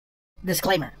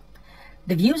Disclaimer.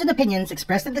 The views and opinions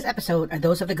expressed in this episode are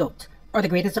those of the GOAT, or the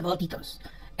greatest of all titos,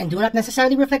 and do not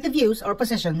necessarily reflect the views or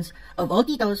positions of all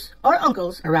titos or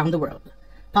uncles around the world.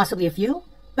 Possibly a few,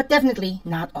 but definitely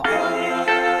not all.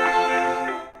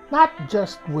 Not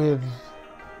just with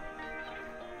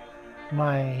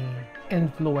my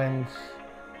influence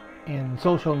in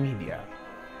social media,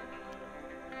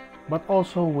 but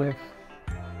also with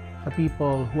the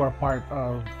people who are part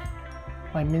of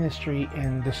my ministry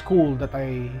in the school that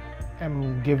I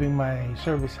am giving my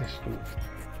services to.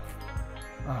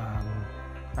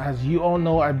 As you all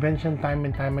know, I've mentioned time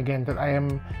and time again that I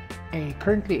am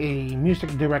currently a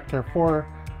music director for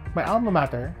my alma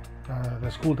mater, the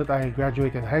school that I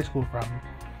graduated high school from,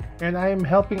 and I am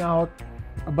helping out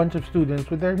a bunch of students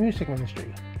with their music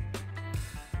ministry.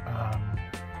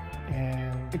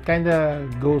 And it kind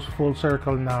of goes full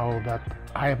circle now that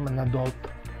I am an adult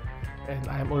and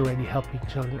I'm already helping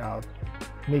children out.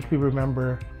 Makes me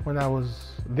remember when I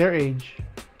was their age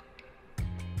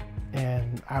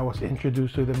and I was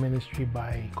introduced to the ministry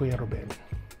by Kuya Ruben.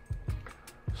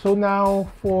 So now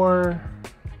for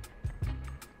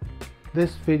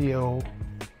this video,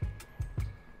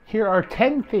 here are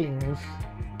 10 things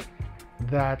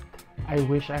that I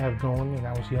wish I had known when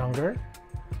I was younger,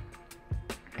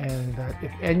 and that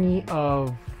if any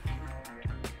of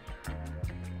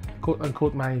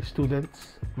quote-unquote my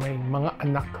students, my mga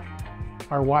anak,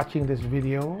 are watching this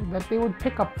video, that they would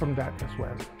pick up from that as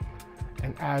well.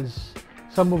 And as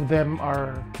some of them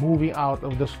are moving out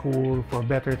of the school for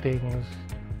better things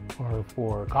or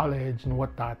for college and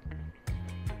whatnot,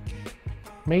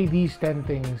 may these 10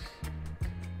 things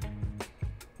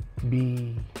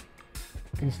be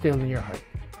instilled in your heart.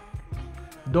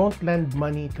 Don't lend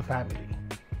money to family.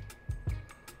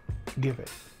 Give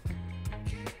it.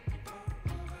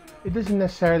 It doesn't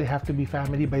necessarily have to be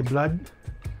family by blood,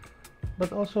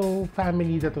 but also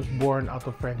family that was born out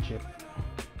of friendship.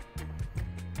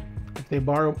 If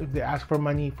they ask for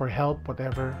money, for help,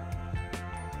 whatever,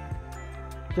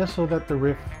 just so that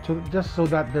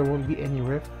there won't be any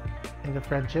rift in the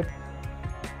friendship,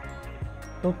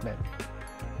 don't lend.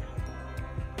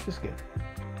 Just give.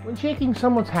 When shaking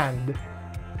someone's hand,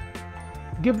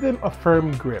 give them a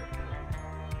firm grip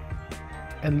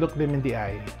and look them in the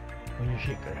eye when you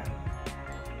shake their hand.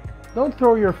 Don't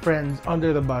throw your friends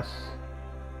under the bus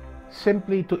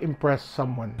simply to impress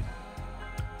someone.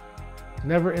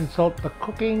 Never insult the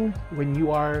cooking when you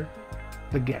are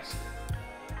the guest.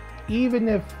 Even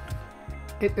if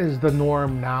it is the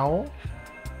norm now,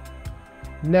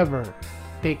 never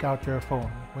take out your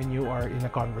phone when you are in a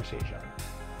conversation.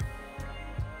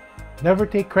 Never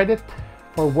take credit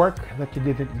for work that you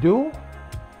didn't do.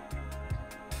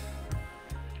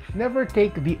 Never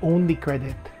take the only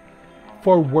credit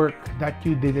for work that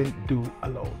you didn't do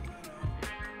alone.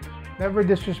 Never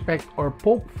disrespect or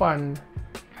poke fun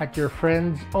at your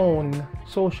friend's own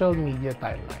social media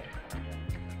timeline.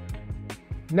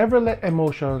 Never let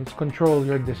emotions control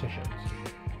your decisions.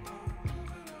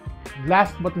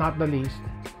 Last but not the least,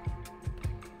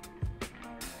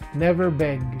 never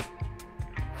beg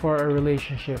for a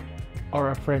relationship or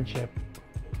a friendship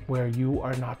where you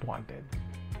are not wanted.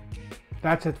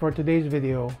 That's it for today's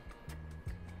video.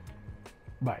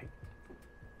 Bye.